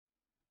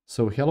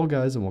So hello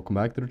guys and welcome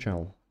back to the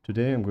channel.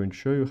 Today I'm going to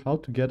show you how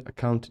to get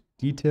account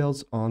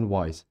details on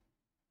Wise.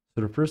 So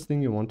the first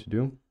thing you want to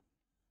do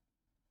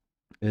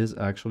is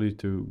actually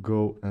to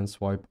go and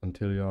swipe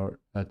until you are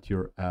at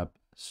your app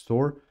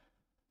store.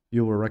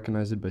 You will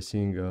recognize it by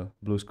seeing a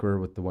blue square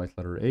with the white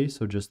letter A,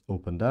 so just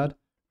open that.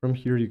 From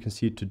here you can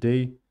see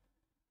today,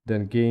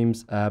 then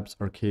games, apps,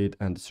 arcade,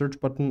 and the search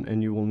button,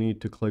 and you will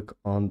need to click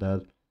on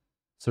that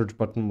search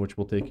button, which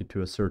will take you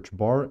to a search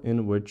bar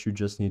in which you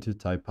just need to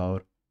type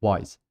out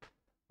Wise.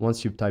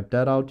 Once you've typed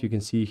that out, you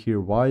can see here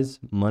Wise,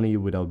 money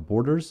without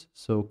borders.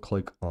 So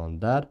click on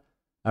that.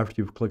 After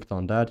you've clicked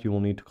on that, you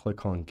will need to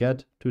click on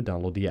Get to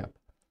download the app.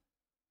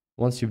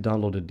 Once you've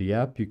downloaded the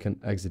app, you can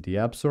exit the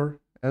App Store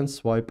and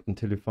swipe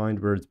until you find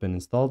where it's been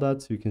installed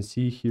at. So you can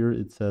see here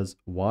it says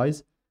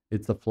Wise.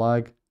 It's a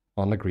flag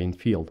on a green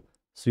field.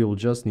 So you'll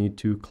just need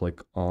to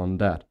click on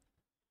that.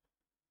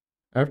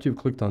 After you've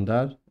clicked on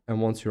that, and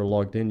once you're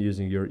logged in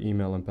using your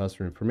email and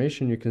password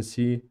information, you can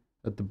see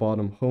at the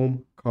bottom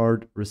home,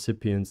 card,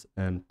 recipients,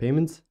 and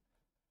payments.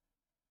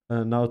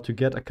 Now to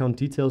get account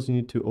details, you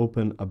need to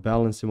open a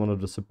balance in one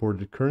of the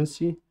supported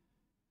currency,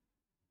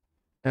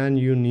 and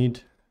you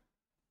need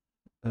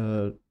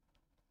that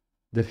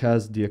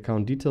has the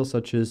account details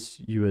such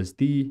as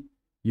USD,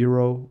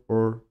 Euro,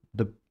 or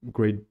the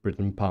Great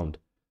Britain pound.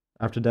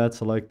 After that,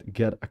 select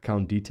get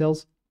account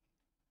details.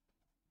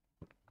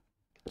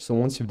 So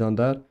once you've done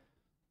that,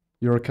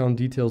 your account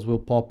details will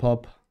pop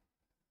up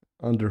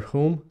under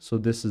home. So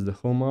this is the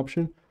home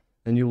option,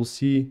 and you will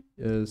see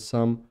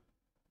some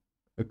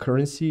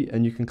currency,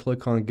 and you can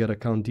click on get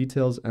account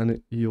details,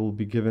 and you will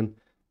be given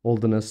all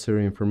the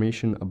necessary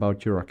information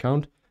about your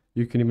account.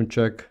 You can even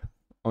check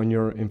on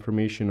your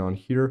information on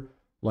here,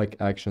 like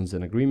actions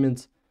and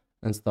agreements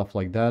and stuff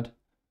like that.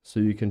 So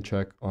you can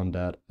check on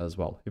that as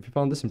well. If you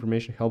found this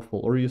information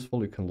helpful or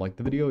useful, you can like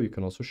the video. You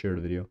can also share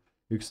the video.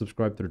 You can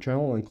subscribe to the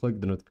channel and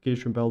click the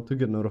notification bell to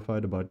get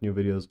notified about new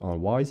videos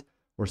on Wise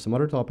or some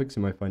other topics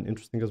you might find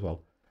interesting as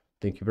well.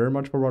 Thank you very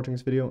much for watching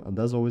this video, and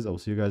as always, I will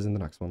see you guys in the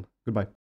next one. Goodbye.